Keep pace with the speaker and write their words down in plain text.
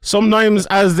Sometimes,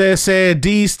 as they say,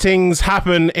 these things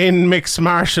happen in mixed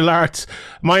martial arts.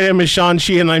 My name is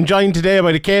Sheehan. I'm joined today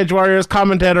by the Cage Warriors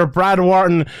commentator Brad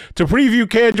Wharton to preview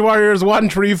Cage Warriors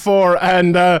 134,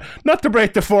 and not to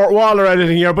break the fourth wall or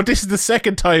anything here, but this is the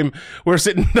second time we're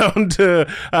sitting down to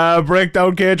break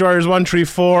down Cage Warriors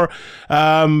 134.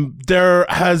 There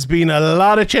has been a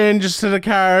lot of changes to the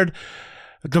card.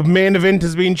 The main event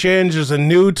has been changed. There's a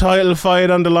new title fight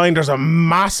on the line. There's a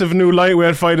massive new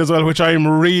lightweight fight as well, which I'm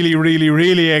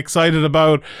really excited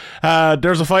about.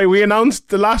 There's a fight we announced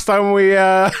the last time we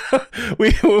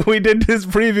we did this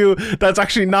preview that's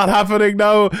actually not happening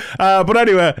now. But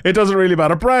anyway, it doesn't really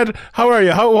matter. Brad, how are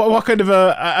you? What kind of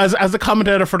as the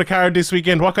commentator for the card this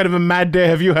weekend, what kind of a mad day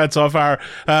have you had so far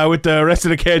with the rest of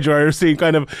the Cage Warriors team,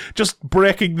 kind of just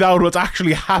breaking down what's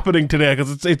actually happening today,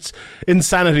 because it's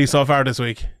insanity so far this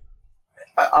week.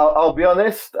 I'll be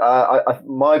honest,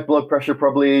 my blood pressure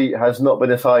probably has not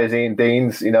been as high as Ian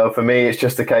Dean's. You know, for me, it's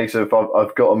just a case of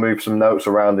I've got to move some notes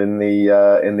around in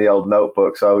the old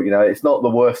notebook. So, you know, it's not the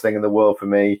worst thing in the world for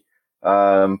me.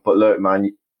 But look,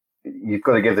 man, you've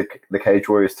got to give the Cage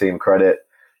Warriors team credit.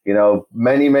 You know,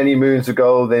 many moons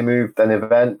ago, they moved an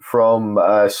event from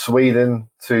Sweden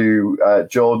to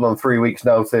Jordan on 3 weeks'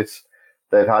 notice.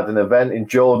 They've had an event in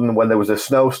Jordan when there was a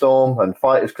snowstorm and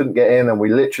fighters couldn't get in, and we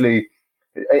literally...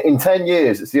 In 10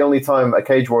 years, it's the only time a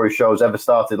Cage Warriors show has ever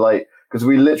started late, because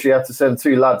we literally had to send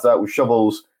two lads out with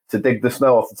shovels to dig the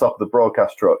snow off the top of the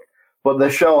broadcast truck. But the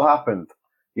show happened.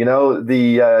 You know,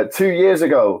 the 2 years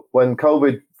ago when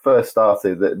COVID first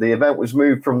started, the event was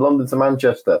moved from London to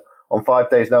Manchester on 5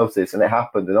 days' notice, and it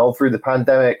happened. And all through the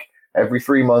pandemic, every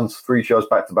 3 months, 3 shows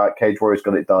back to back, Cage Warriors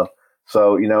got it done.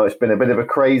 So, you know, it's been a bit of a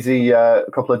crazy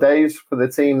couple of days for the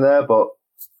team there, but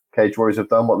Cage Warriors have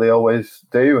done what they always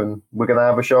do, and we're going to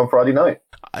have a show on Friday night.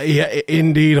 Yeah,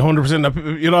 indeed,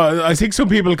 100%. You know, I think some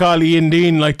people call Ian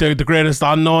Dean like the greatest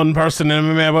unknown person in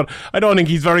MMA, but I don't think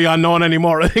he's very unknown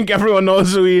anymore. I think everyone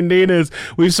knows who Ian Dean is.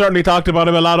 We've certainly talked about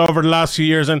him a lot over the last few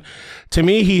years, and to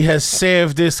me, he has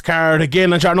saved this card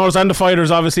again. And Norris and the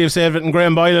fighters obviously have saved it, and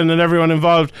Graham Byland and everyone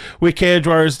involved with Cage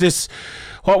Warriors.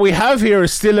 What we have here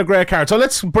is still a great card. So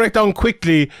let's break down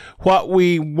quickly what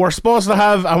we were supposed to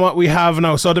have and what we have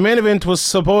now. So the main event was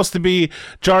supposed to be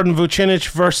Jordan Vucinic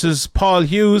versus Paul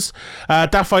Hughes.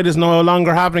 That fight is no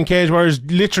longer happening. Cage Warriors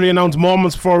literally announced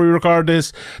moments before we record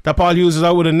this that Paul Hughes is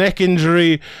out with a neck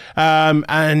injury,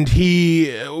 and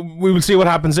we will see what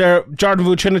happens there. Jordan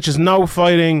Vucinic is now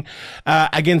fighting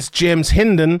against James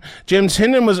Hinden. James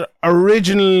Hinden was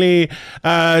originally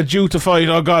due to fight,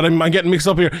 oh god, I'm getting mixed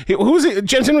up here. Who was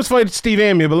it? James Hinden was fighting Steve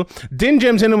Amiable. Then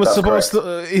James Hinden was supposed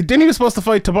to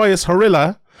fight Tobias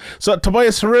Harila. So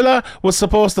Tobias Harila was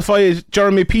supposed to fight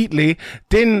Jeremy Peatley.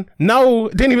 Then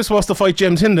he was supposed to fight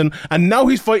James Hinden, and now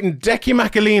he's fighting Decky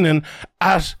McAleenan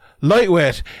at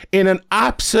lightweight in an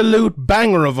absolute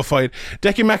banger of a fight.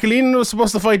 Decky McAleenan was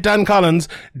supposed to fight Dan Collins.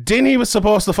 Then he was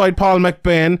supposed to fight Paul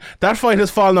McBain. That fight has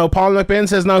fallen now. Paul McBain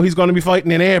says now he's going to be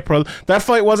fighting in April. That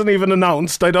fight wasn't even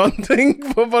announced, I don't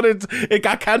think, but it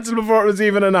got cancelled before it was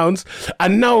even announced.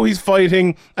 And now he's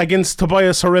fighting against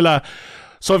Tobias Harila.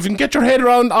 So if you can get your head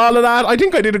around all of that, I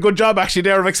think I did a good job actually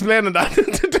there of explaining that.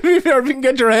 To be fair, if you can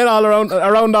get your head all around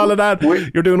all of that,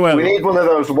 you're doing well. We need one of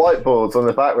those whiteboards on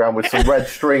the background with some red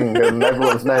string and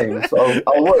everyone's names. So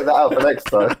I'll work that out for next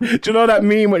time. Do you know that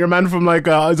meme with your man from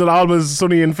is it Always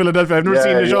Sunny in Philadelphia? I've never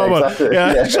seen the show, exactly.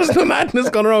 but it's just the madness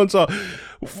going around. So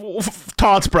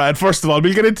thoughts, Brad, first of all.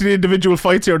 We'll get into the individual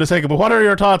fights here in a second, but what are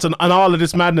your thoughts on all of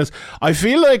this madness? I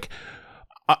feel like,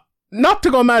 not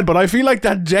to go mad, but I feel like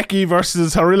that Decky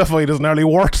versus Harila fight is nearly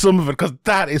worth some of it, because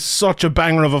that is such a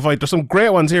banger of a fight. There's some great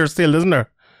ones here still, isn't there?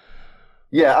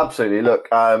 Yeah, absolutely. Look,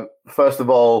 first of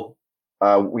all,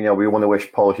 we want to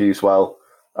wish Paul Hughes well.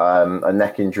 A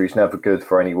neck injury is never good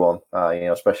for anyone,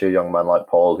 especially a young man like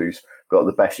Paul who's got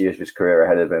the best years of his career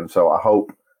ahead of him. So I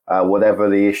hope whatever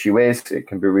the issue is, it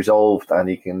can be resolved and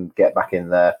he can get back in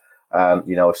there,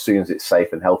 as soon as it's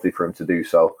safe and healthy for him to do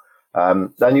so.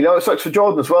 And it sucks for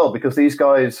Jordan as well, because these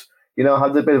guys,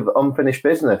 had a bit of unfinished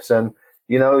business, and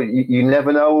you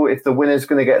never know if the winner's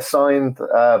going to get signed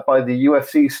by the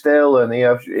UFC still, and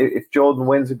if Jordan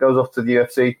wins and goes off to the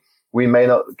UFC, we may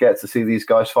not get to see these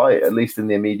guys fight, at least in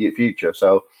the immediate future.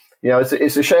 So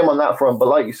it's a shame on that front, but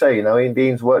like you say, Ian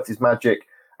Dean's worked his magic,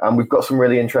 and we've got some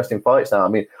really interesting fights now. I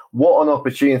mean, what an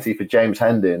opportunity for James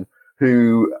Hinden,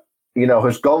 who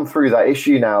has gone through that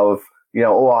issue now of,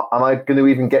 am I going to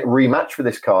even get rematched for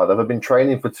this card? I've been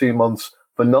training for 2 months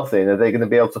for nothing. Are they going to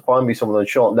be able to find me someone on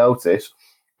short notice?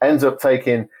 Ends up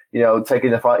taking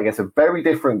a fight against a very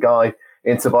different guy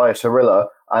in Tobias Harila.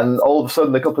 And all of a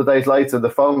sudden, a couple of days later, the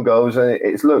phone goes and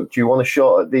it's, look, do you want a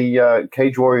shot at the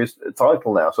Cage Warriors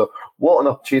title now? So what an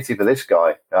opportunity for this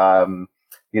guy.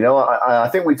 I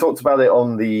think we talked about it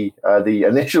on the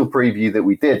initial preview that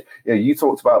we did. You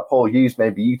talked about Paul Hughes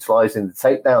maybe utilizing the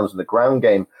takedowns and the ground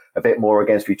game a bit more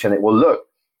against Vucenic. Well, look,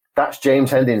 that's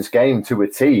James Hendon's game to a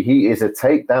T. He is a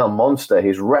takedown monster.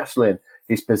 His wrestling,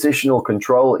 his positional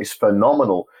control is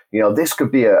phenomenal. This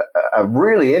could be a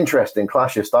really interesting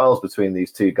clash of styles between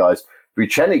these two guys.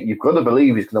 Vucenic, you've got to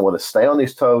believe he's going to want to stay on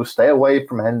his toes, stay away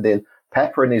from Hendon,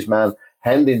 peppering his man.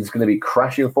 Hendon's going to be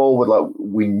crashing forward like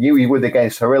we knew he would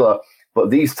against Harilla, but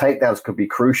these takedowns could be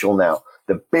crucial now.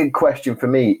 The big question for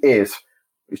me is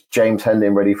James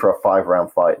Hendon ready for a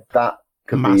 5-round fight? That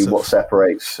could massive. Be what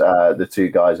separates the two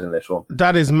guys in this one.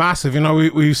 That is massive.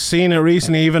 We've seen it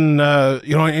recently, even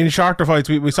in shorter fights.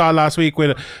 We saw last week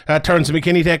with Terence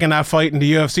McKinney taking that fight in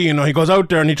the UFC. He goes out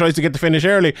there and he tries to get the finish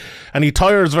early, and he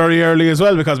tires very early as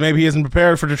well because maybe he isn't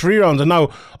prepared for the 3 rounds. And now,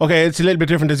 okay, it's a little bit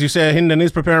different, as you say. Hendon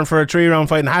is preparing for a 3-round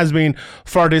fight and has been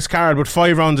for this card, but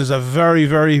 5 rounds is a very,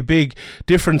 very big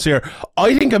difference here.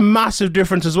 I think a massive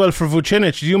difference as well for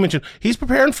Vucenic. As you mentioned, he's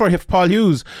preparing for Paul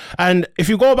Hughes, and if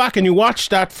you go back and you watch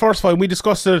that first fight, we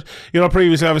discussed it,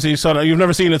 previously, obviously, so you've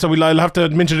never seen it, so I'll have to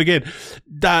mention it again,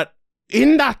 that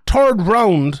in that 3rd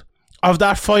round of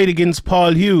that fight against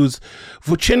Paul Hughes,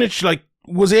 Vucenic,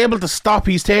 was able to stop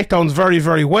his takedowns very,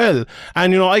 very well.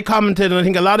 And, I commented, and I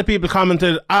think a lot of people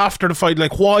commented after the fight,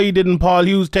 why didn't Paul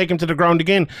Hughes take him to the ground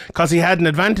again? Because he had an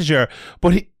advantage here.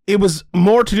 But it was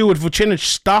more to do with Vucenic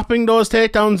stopping those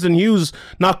takedowns than Hughes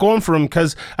not going for him,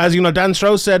 because, as Dan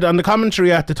Strauss said on the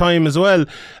commentary at the time as well, in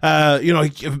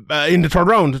the 3rd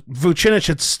round, Vucenic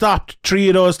had stopped 3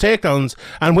 of those takedowns,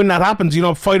 and when that happens,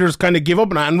 fighters kind of give up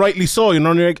on that, and rightly so,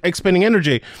 you're expending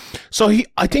energy. So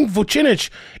I think Vucenic,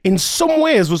 in some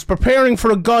ways, was preparing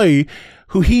for a guy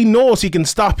who he knows he can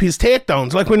stop his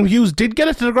takedowns. Like when Hughes did get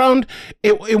it to the ground,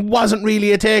 it wasn't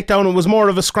really a takedown. It was more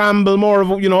of a scramble, more of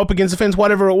up against the fence,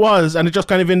 whatever it was, and it just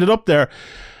kind of ended up there.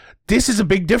 This is a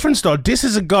big difference, though. This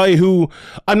is a guy who,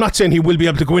 I'm not saying he will be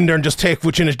able to go in there and just take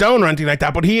Vucenic down or anything like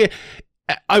that, but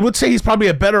I would say he's probably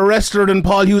a better wrestler than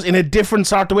Paul Hughes in a different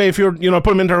sort of way. If you're, put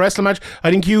him into a wrestling match,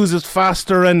 I think Hughes is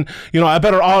faster and, a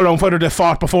better all-round fighter they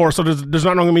fought before. So there's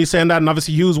nothing wrong with me saying that. And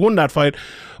obviously Hughes won that fight.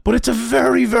 But it's a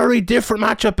very, very different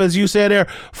matchup, as you say there,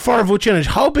 for Vucenic.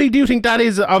 How big do you think that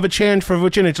is of a change for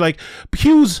Vucenic?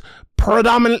 Hughes,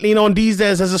 predominantly known these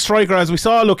days as a striker, as we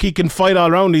saw, look, he can fight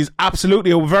all around. He's absolutely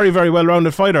a very, very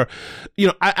well-rounded fighter.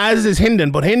 As is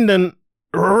Hendon. But Hendon,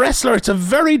 wrestler, it's a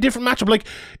very different matchup.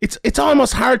 It's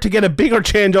almost hard to get a bigger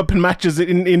change up in matches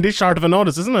in this short of a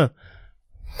notice, isn't it?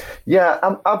 Yeah,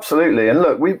 absolutely. And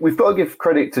look, we've got to give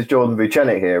credit to Jordan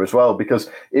Vucenic here as well, because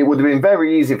it would have been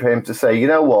very easy for him to say, you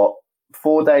know what,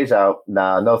 4 days out,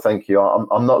 nah, no thank you,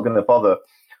 I'm not going to bother.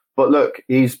 But look,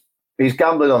 he's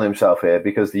gambling on himself here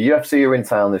because the UFC are in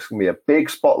town. There's going to be a big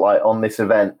spotlight on this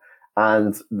event.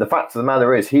 And the fact of the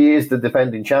matter is, he is the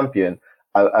defending champion.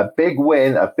 A big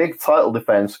win, a big title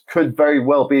defense could very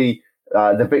well be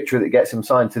the victory that gets him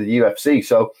signed to the UFC.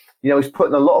 So, he's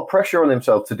putting a lot of pressure on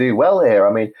himself to do well here.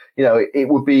 I mean, it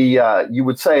would be, you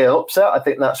would say, an upset. I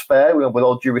think that's fair, with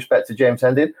all due respect to James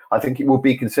Hendon. I think it would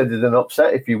be considered an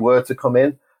upset if he were to come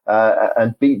in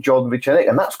and beat Jordan Vucenic.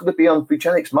 And that's going to be on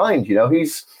Vucenic's mind.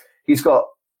 He's got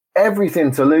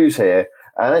everything to lose here.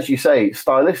 And as you say,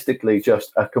 stylistically,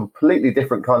 just a completely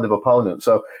different kind of opponent.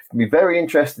 So it'll be very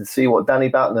interesting to see what Danny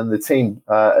Batten and the team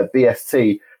at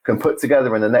BST can put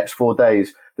together in the next 4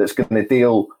 days that's going to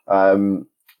deal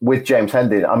with James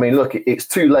Hendon. I mean, look, it's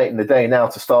too late in the day now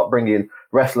to start bringing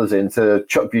wrestlers in to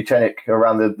chuck Vucenic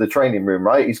around the training room,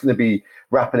 right? He's going to be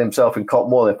wrapping himself in cotton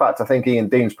wool. In fact, I think Ian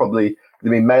Dean's probably going to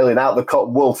be mailing out the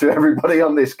cotton wool to everybody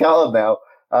on this card now.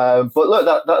 But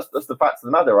look, that's the fact of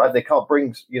the matter, right? They can't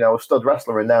bring a stud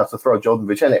wrestler in now to throw Jordan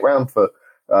Vucenic around for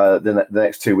the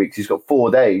next 2 weeks. He's got 4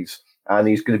 days, and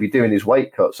he's going to be doing his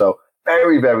weight cut. So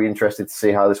very, very interested to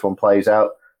see how this one plays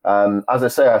out. As I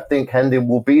say, I think Hendon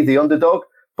will be the underdog,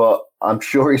 but I'm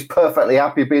sure he's perfectly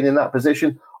happy being in that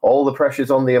position. All the pressure's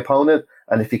on the opponent,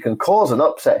 and if he can cause an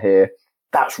upset here,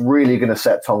 that's really going to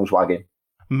set tongues wagging.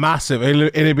 Massive.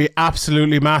 It'll be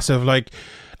absolutely massive.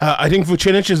 I think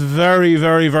Vucenic is very,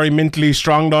 very, very mentally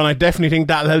strong, Don. I definitely think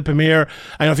that'll help him here.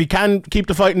 I know if he can keep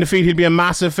the fight in the feet, he'll be a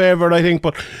massive favourite, I think.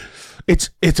 But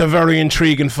it's a very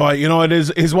intriguing fight. It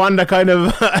is one that kind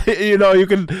of you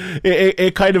can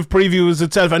it kind of previews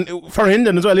itself, and for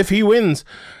Hinton as well, if he wins,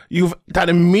 you've that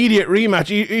immediate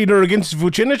rematch either against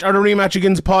Vucinic or the rematch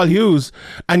against Paul Hughes.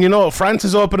 And France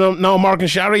is open up now. Morgan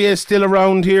Charrier is still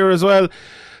around here as well.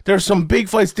 There's some big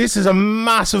fights. This is a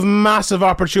massive, massive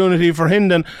opportunity for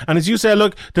Hinton. And as you say,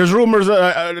 look, there's rumours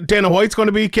Dana White's going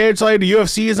to be cage side. The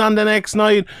UFC is on the next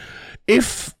night.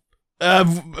 If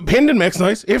Hinton makes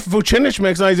nice, if Vucinic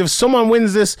makes nice, if someone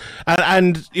wins this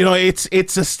and it's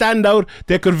a standout,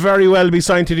 they could very well be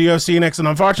signed to the UFC next. And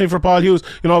unfortunately for Paul Hughes,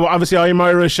 obviously I'm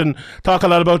Irish and talk a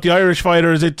lot about the Irish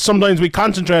fighters. Sometimes we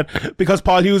concentrate because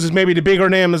Paul Hughes is maybe the bigger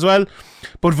name as well.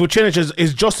 But Vucinic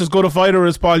is just as good a fighter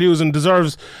as Paul Hughes and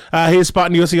deserves his spot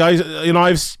in the UFC.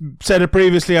 I've said it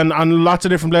previously on lots of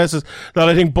different places that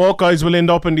I think both guys will end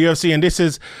up in the UFC, and this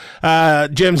is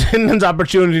James Hinton's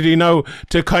opportunity now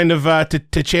to kind of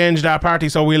to change that party.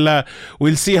 So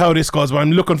we'll see how this goes. But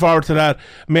I'm looking forward to that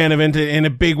main event in a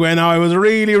big way. Now I was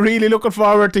really, really looking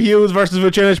forward to Hughes versus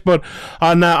Vucinic, but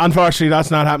unfortunately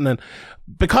that's not happening.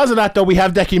 Because of that, though, we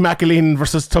have Decky McAleen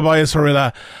versus Tobias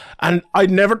Harila. And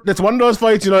it's one of those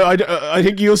fights, I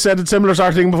think you said a similar sort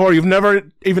of thing before. You've never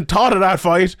even thought of that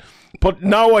fight. But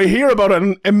now I hear about it,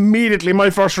 and immediately my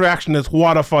first reaction is,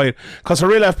 what a fight. Because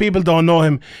Harila, if people don't know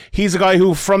him, he's a guy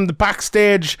who, from the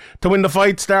backstage to when the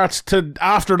fight starts to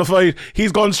after the fight,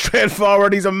 he's gone straight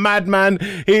forward. He's a madman.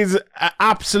 He's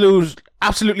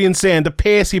absolutely insane. The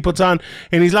pace he puts on.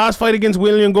 In his last fight against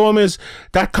William Gomez,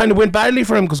 that kind of went badly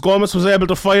for him because Gomez was able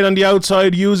to fight on the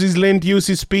outside, use his length, use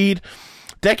his speed.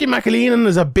 Decky McAleen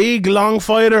is a big, long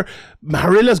fighter.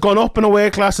 Harila's gone up in a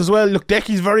weight class as well. Look,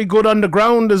 Decky's very good on the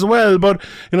ground as well, but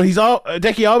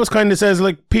Decky always kind of says,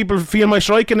 like, people feel my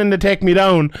striking and they take me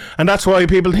down, and that's why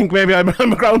people think maybe I'm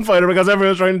a ground fighter, because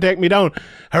everyone's trying to take me down.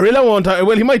 Harila won't.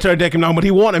 He might try to take him down, but he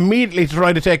won't immediately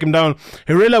try to take him down.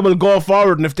 Harila will go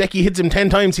forward, and if Decky hits him 10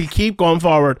 times, he'll keep going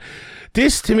forward.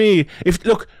 This, to me,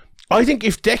 I think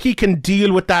if Decky can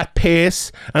deal with that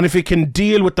pace, and if he can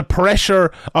deal with the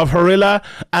pressure of Harila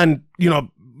and,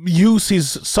 use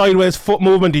his sideways foot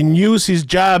movement and use his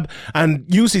jab and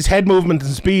use his head movement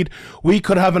and speed, we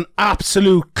could have an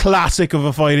absolute classic of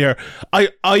a fight here.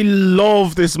 I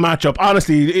love this matchup.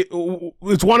 Honestly,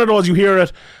 it's one of those, you hear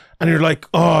it and you're like,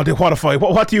 oh, what a fight.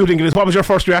 What do you think it is? What was your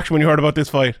first reaction when you heard about this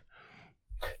fight?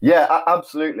 Yeah,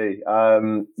 absolutely.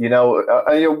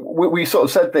 We sort of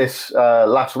said this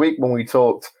last week when we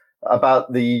talked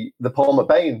about the Paul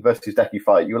McBain versus Decky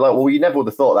fight. You were like, well, you never would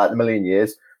have thought that in a million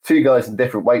years. Two guys in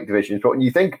different weight divisions. But when you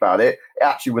think about it, it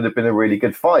actually would have been a really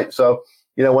good fight. So,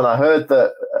 when I heard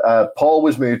that Paul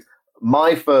was moved,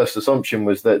 my first assumption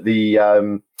was that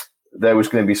there was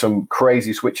going to be some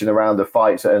crazy switching around of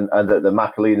fights and that the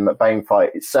McAleen and McBain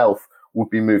fight itself would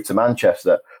be moved to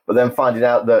Manchester. But then finding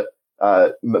out that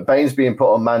McBain's being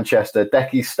put on Manchester,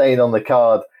 Decky's staying on the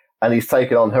card, and he's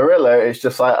taken on Harila, it's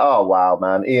just like, oh wow,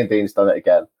 man, Ian Dean's done it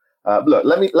again. Look,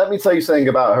 let me tell you something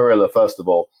about Harila. First of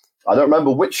all, I don't remember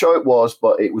which show it was,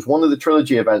 but it was one of the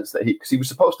trilogy events that because he was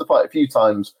supposed to fight a few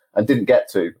times and didn't get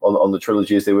to on the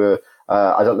trilogies. They were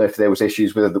I don't know if there was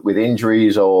issues with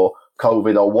injuries or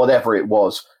COVID or whatever it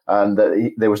was, and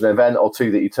that there was an event or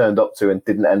two that he turned up to and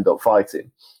didn't end up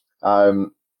fighting.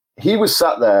 He was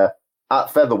sat there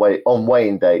at featherweight on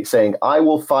weighing day saying, I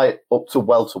will fight up to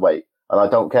welterweight, and I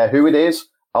don't care who it is,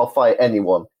 I'll fight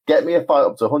anyone. Get me a fight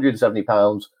up to 170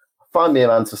 pounds, find me a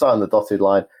man to sign the dotted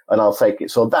line, and I'll take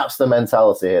it. So that's the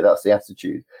mentality here. That's the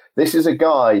attitude. This is a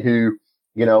guy who,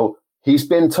 he's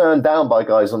been turned down by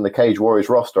guys on the Cage Warriors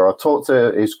roster. I talked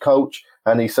to his coach,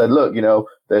 and he said, look,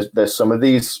 there's some of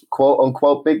these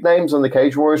quote-unquote big names on the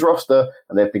Cage Warriors roster,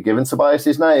 and they've been given Tobias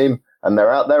his name, and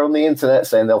they're out there on the internet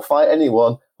saying they'll fight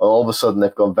anyone, and all of a sudden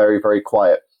they've gone very, very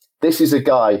quiet. This is a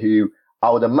guy who I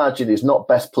would imagine is not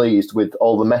best pleased with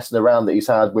all the messing around that he's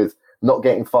had with not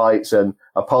getting fights and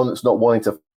opponents not wanting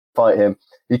to fight him.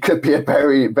 He could be a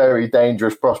very, very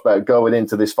dangerous prospect going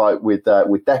into this fight with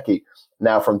Decky.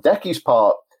 Now, from Decky's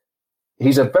part,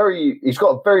 he's got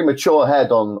a very mature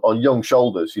head on young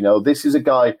shoulders. This is a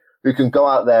guy who can go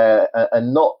out there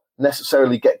and not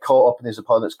necessarily get caught up in his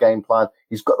opponent's game plan.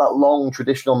 He's got that long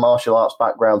traditional martial arts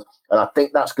background, and I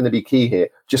think that's going to be key here.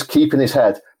 Just keeping his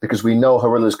head, because we know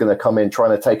Harila's going to come in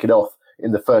trying to take it off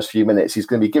in the first few minutes. He's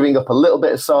going to be giving up a little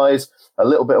bit of size, a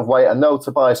little bit of weight. I know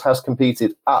Tobias has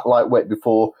competed at lightweight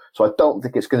before, so I don't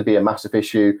think it's going to be a massive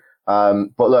issue.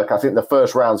 But look, I think the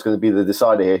first round's going to be the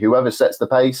decider here. Whoever sets the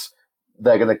pace,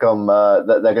 they're going to come.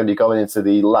 They're going to be going into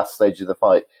the last stage of the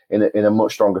fight in a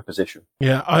much stronger position.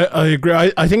 Yeah, I agree.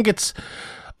 I think it's.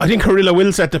 I think Harila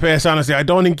will set the pace. Honestly, I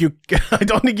don't think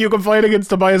you can fight against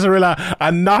Tobias Harila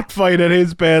and not fight at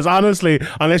his pace. Honestly,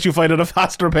 unless you fight at a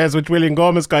faster pace, which William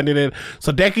Gomez kind of did.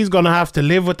 So Decky's going to have to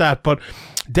live with that. But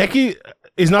Decky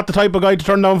is not the type of guy to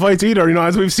turn down fights either. You know,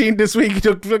 as we've seen this week, he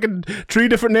took fucking 3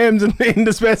 different names in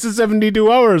the space of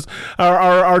 72 hours,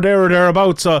 or there or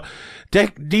thereabouts. So.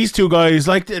 These two guys,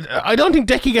 like, I don't think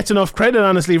Decky gets enough credit,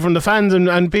 honestly, from the fans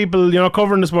and people, you know,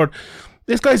 covering the sport.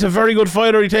 This guy's a very good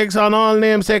fighter. He takes on all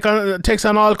names, takes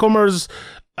on all comers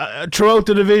throughout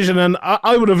the division, and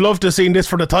I would have loved to have seen this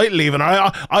for the title even.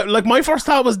 I like, my first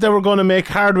thought was they were going to make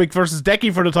Hardwick versus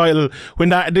Decky for the title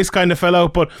when this kind of fell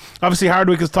out, but obviously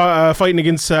Hardwick is fighting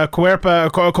against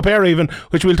Copera even,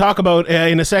 which we'll talk about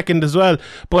in a second as well.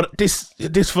 But this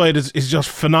fight is just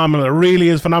phenomenal. It really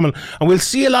is phenomenal, and we'll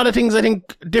see a lot of things, I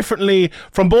think, differently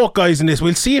from both guys in this.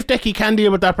 We'll see if Decky can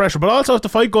deal with that pressure, but also if the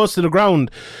fight goes to the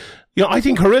ground. You know, I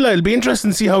think Harila, it'll be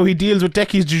interesting to see how he deals with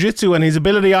Decky's jiu-jitsu and his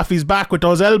ability off his back with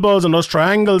those elbows and those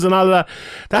triangles and all of that.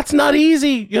 That's not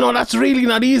easy. You know, that's really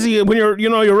not easy when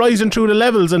you're rising through the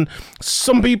levels. And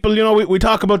some people, you know, we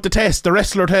talk about the test, the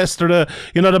wrestler test, or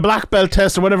the black belt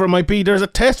test, or whatever it might be. There's a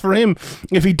test for him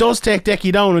if he does take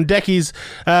Decky down, and Decky's,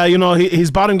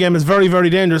 his bottom game is very, very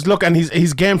dangerous. Look, and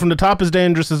his game from the top is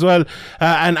dangerous as well.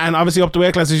 And obviously up the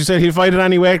weight class, as you said, he'll fight at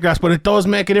any weight class, but it does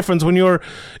make a difference when you're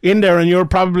in there and you're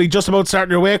probably just about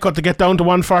starting your weight cut to get down to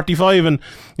 145, and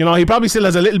you know, he probably still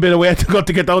has a little bit of weight to cut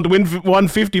to get down to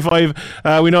 155.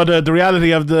 We know the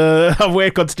reality of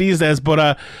weight cuts these days,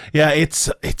 but yeah, it's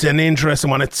an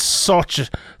interesting one. It's such a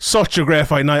great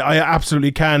fight, and I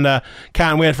absolutely can't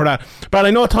wait for that. But I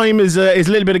know time is a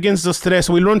little bit against us today,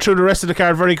 so we'll run through the rest of the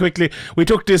card very quickly. We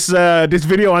took this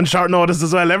video on short notice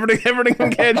as well. Everything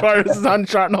in Cage Warriors is on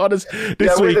short notice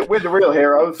this week. We're the real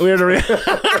heroes. We're the real.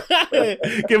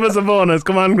 Give us a bonus.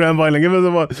 Come on, Graham Boylan. Give us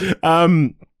a bonus.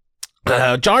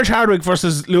 George Hardwick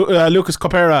versus Lucas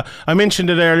Copera. I mentioned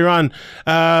it earlier on.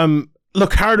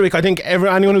 Look, Hardwick, I think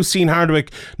anyone who's seen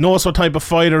Hardwick knows what type of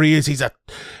fighter he is. He's a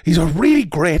really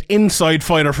great inside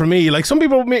fighter for me. Like, some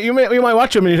people, you might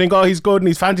watch him and you think, oh, he's good and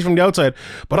he's fancy from the outside.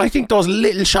 But I think those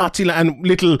little shots and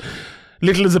little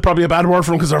is probably a bad word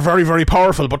for him because they're very, very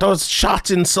powerful, but those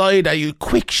shots inside,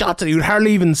 quick shots that you'd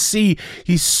hardly even see,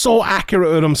 he's so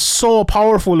accurate with them, so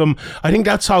powerful with them. I think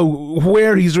that's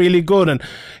where he's really good, and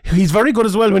he's very good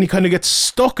as well when he kind of gets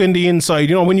stuck in the inside.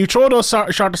 You know, when you throw those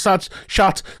short shots,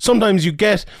 sometimes you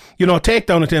get, you know,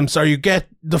 takedown attempts, or you get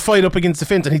the fight up against the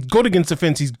fence, and he's good against the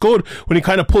fence. He's good when he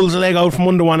kind of pulls a leg out from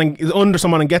under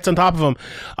someone and gets on top of him.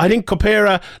 I think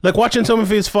Copera, like, watching some of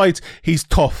his fights, he's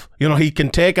tough. You know, he can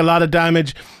take a lot of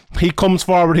damage. He comes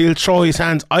forward, he'll throw his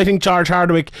hands. I think George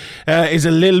Hardwick is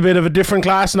a little bit of a different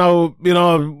class now. You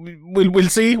know, we'll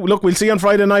see. Look, we'll see on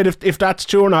Friday night if that's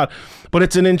true or not. But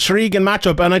it's an intriguing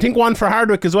matchup, and I think one for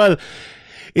Hardwick as well.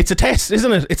 It's a test,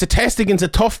 isn't it? It's a test against a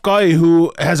tough guy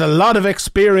who has a lot of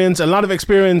experience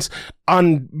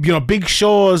on, you know, big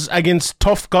shows against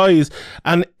tough guys,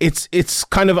 and it's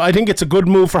kind of, I think it's a good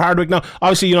move for Hardwick. Now,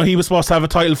 obviously, you know, he was supposed to have a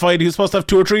title fight. He was supposed to have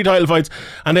 2 or 3 title fights,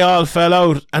 and they all fell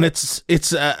out. And it's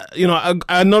you know,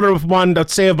 another one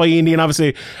that's saved by Indian,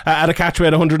 obviously, at a catch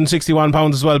weight, 161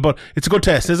 pounds as well. But it's a good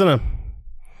test, isn't it?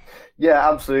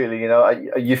 Yeah, absolutely. You know,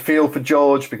 you feel for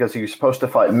George because he was supposed to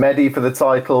fight Mehdi for the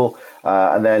title,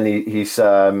 and then he's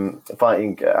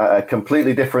fighting a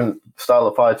completely different style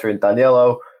of fighter in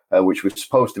Daniello, which was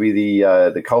supposed to be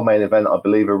the co-main event, I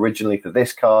believe, originally for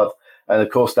this card. And of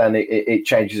course, then it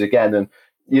changes again. And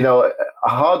you know,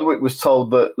 Hardwick was told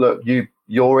that, look,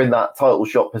 you're in that title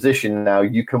shot position now.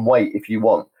 You can wait if you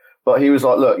want. But he was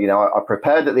like, look, you know, I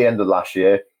prepared at the end of last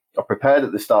year. I prepared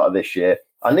at the start of this year.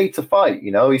 I need to fight.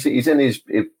 You know, he's in his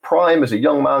prime as a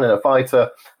young man and a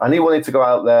fighter, and he wanted to go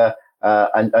out there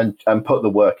and put the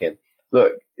work in.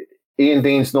 Look, Ian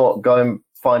Dean's not going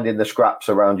finding the scraps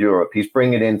around Europe. He's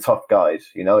bringing in tough guys.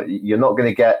 You know, you're not going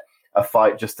to get a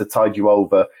fight just to tide you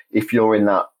over if you're in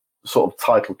that sort of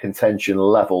title contention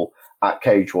level at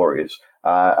Cage Warriors.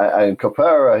 And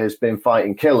Copera has been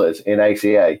fighting killers in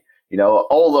ACA. You know,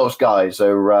 all those guys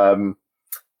are,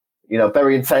 you know,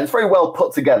 very intense, very well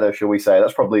put together, shall we say.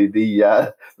 That's probably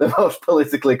the most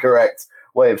politically correct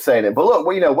way of saying it. But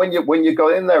look, you know, when you go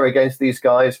in there against these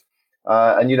guys,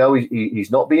 and you know,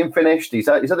 he's not being finished. He's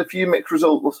had a few mixed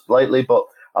results lately, but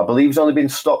I believe he's only been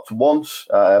stopped once.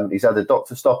 He's had a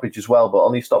doctor stoppage as well, but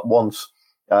only stopped once.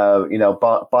 You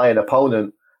know, by an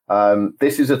opponent.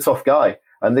 This is a tough guy.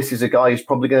 And this is a guy who's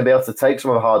probably going to be able to take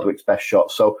some of Hardwick's best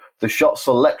shots. So the shot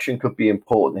selection could be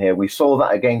important here. We saw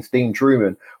that against Dean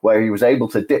Truman, where he was able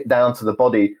to dip down to the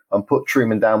body and put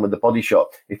Truman down with the body shot.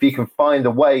 If he can find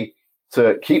a way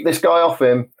to keep this guy off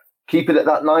him, keep it at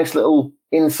that nice little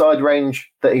inside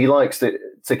range that he likes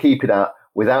to keep it at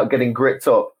without getting gripped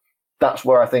up. That's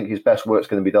where I think his best work's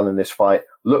going to be done in this fight.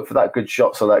 Look for that good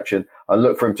shot selection and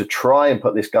look for him to try and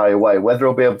put this guy away. Whether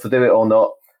he'll be able to do it or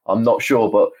not, I'm not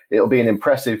sure, but it'll be an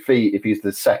impressive feat if he's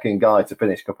the second guy to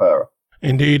finish Capera.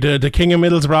 Indeed, the King of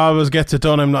Middlesbrough always gets it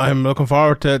done. I'm looking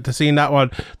forward to seeing that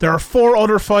one. There are 4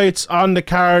 other fights on the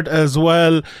card as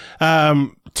well.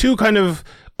 2 kind of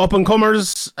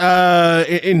up-and-comers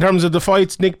in terms of the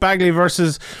fights. Nick Bagley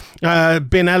versus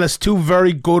Ben Ellis, 2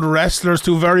 very good wrestlers,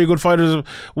 2 very good fighters.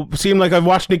 Seem like I've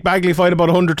watched Nick Bagley fight about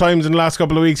 100 times in the last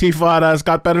couple of weeks. He fought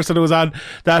Scott Pedersen, who was on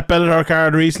that Bellator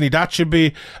card recently. That should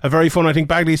be a very fun. I think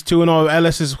Bagley's 2-0.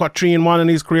 Ellis is 3-1 in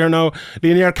his career now.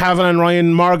 Lanier Cavan and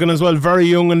Ryan Morgan as well, very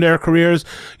young in their careers.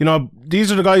 You know,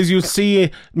 these are the guys you see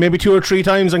maybe 2 or 3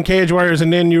 times on Cage Warriors,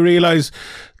 and then you realise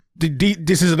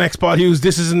this is an next Paul Hughes,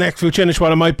 this is an next Vucinic,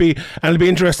 what it might be, and it'll be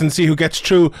interesting to see who gets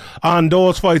through on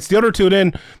those fights. The other 2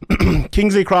 then,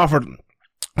 Kingsley Crawford.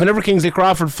 Whenever Kingsley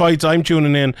Crawford fights, I'm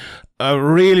tuning in. A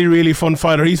really, really fun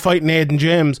fighter. He's fighting Aidan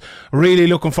James. Really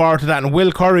looking forward to that. And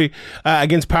Will Curry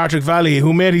against Patrick Valley,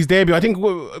 who made his debut, I think,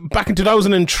 back in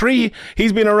 2003.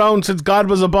 He's been around since God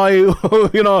was a boy.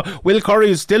 You know, Will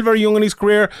Curry is still very young in his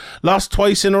career. Lost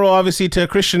twice in a row, obviously, to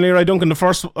Christian Leroy Duncan, the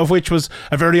first of which was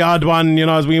a very odd one, you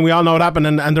know, as we all know what happened.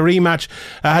 And the rematch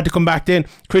had to come back then.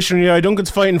 Christian Leroy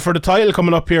Duncan's fighting for the title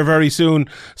coming up here very soon.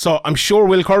 So I'm sure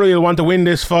Will Curry will want to win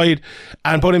this fight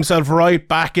and put himself right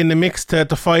back in the mix to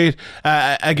fight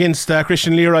against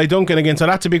Christian Leroy Duncan again. So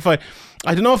that's a big fight.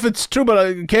 I don't know if it's true,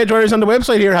 but Cage Warriors on the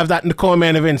website here have that in the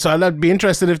co-main event, so I'd be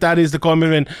interested if that is the co-main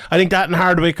event. I think that and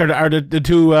Hardwick are the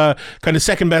 2 kind of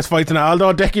second best fights now,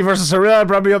 although Decky versus Herrera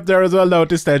probably up there as well now at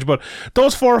this stage. But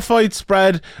those 4 fights,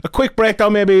 Brad, a quick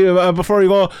breakdown maybe before you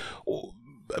go.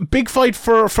 Big fight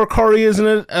for Curry, isn't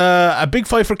it? A big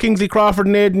fight for Kingsley Crawford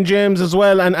and Aidan James as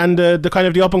well, and the kind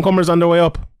of the up-and-comers on their way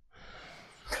up.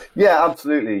 Yeah,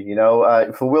 absolutely. You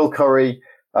know, for Will Curry,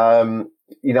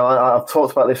 you know, I've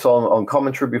talked about this on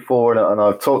commentary before, and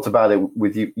I've talked about it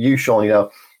with you, Sean. You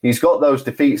know, he's got those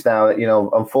defeats now. You know,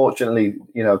 unfortunately,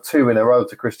 you know, 2 in a row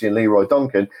to Christian Leroy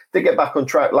Duncan. Did get back on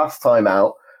track last time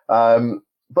out,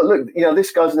 but look, you know,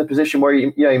 this guy's in a position where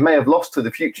he may have lost to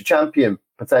the future champion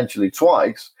potentially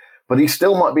twice, but he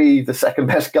still might be the second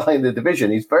best guy in the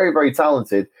division. He's very, very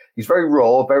talented. He's very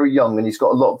raw, very young, and he's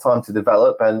got a lot of time to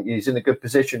develop, and he's in a good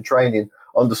position training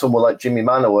under someone like Jimmy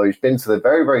Manoa, who's been to the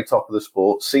very, very top of the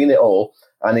sport, seen it all,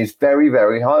 and he's very,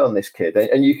 very high on this kid.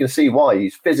 And you can see why.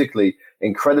 He's physically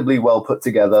incredibly well put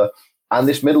together, and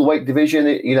this middleweight division,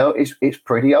 you know, it's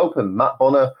pretty open. Matt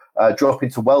Bonner dropping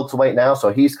to welterweight now,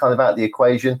 so he's kind of out of the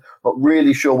equation. Not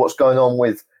really sure what's going on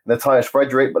with Matthias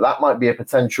Frederick, but that might be a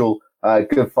potential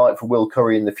good fight for Will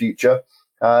Curry in the future.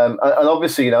 And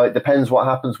obviously, you know, it depends what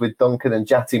happens with Duncan and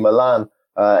Jati Milan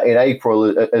in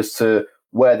April as to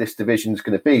where this division is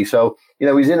going to be. So, you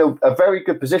know, he's in a very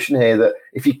good position here that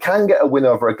if he can get a win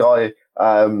over a guy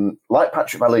like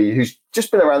Patrick Valley, who's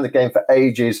just been around the game for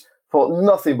ages, fought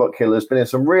nothing but killers, been in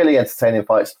some really entertaining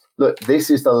fights. Look, this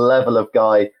is the level of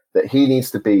guy that he needs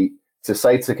to be to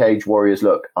say to Cage Warriors,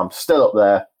 look, I'm still up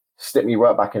there, stick me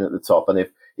right back in at the top. And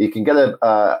if he can get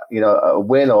a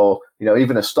win or, you know,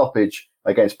 even a stoppage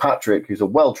against Patrick, who's a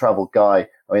well-travelled guy,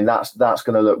 I mean, that's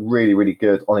going to look really, really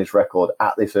good on his record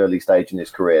at this early stage in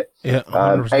his career. Yeah,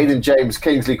 Aidan James,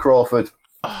 Kingsley Crawford,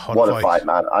 what a fight,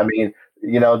 man. I mean,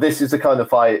 you know, this is the kind of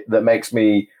fight that makes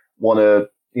me want to,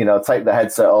 you know, take the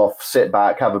headset off, sit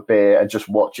back, have a beer, and just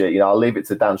watch it. You know, I'll leave it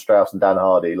to Dan Strauss and Dan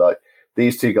Hardy. Like,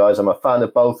 these 2 guys, I'm a fan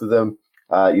of both of them.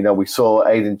 You know, we saw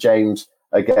Aidan James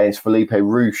against Felipe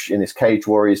Rouche in his Cage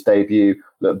Warriors debut.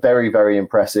 Look very, very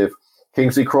impressive.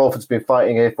 Kingsley Crawford's been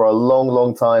fighting here for a long,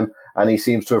 long time, and he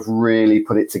seems to have really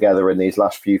put it together in these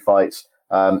last few fights.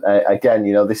 Again,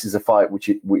 you know, this is a fight which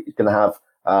is going to have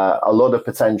a lot of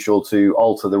potential to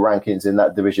alter the rankings in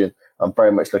that division. I'm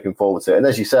very much looking forward to it. And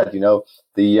as you said, you know,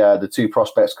 the 2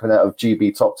 prospects coming out of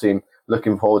GB Top Team,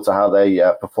 looking forward to how they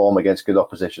perform against good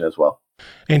opposition as well.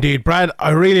 Indeed, Brad,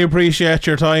 I really appreciate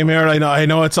your time here. I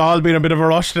know it's all been a bit of a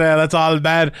rush today. That's all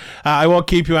bad. I won't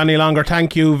keep you any longer.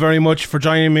 Thank you very much for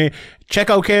joining me.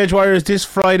 Check out Cage Warriors this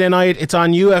Friday night. It's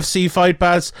on UFC Fight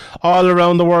Pass all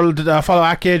around the world. Follow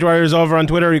at Cage Warriors over on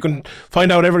Twitter. You can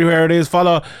find out everywhere it is.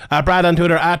 Follow Brad on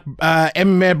Twitter at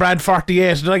MMA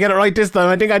Brad48. Did I get it right this time?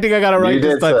 I think I got it right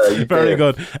this time. Very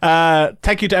good.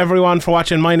 Thank you to everyone for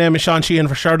watching. My name is Sean Sheehan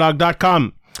for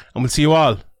Sherdog.com, and we'll see you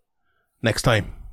all next time.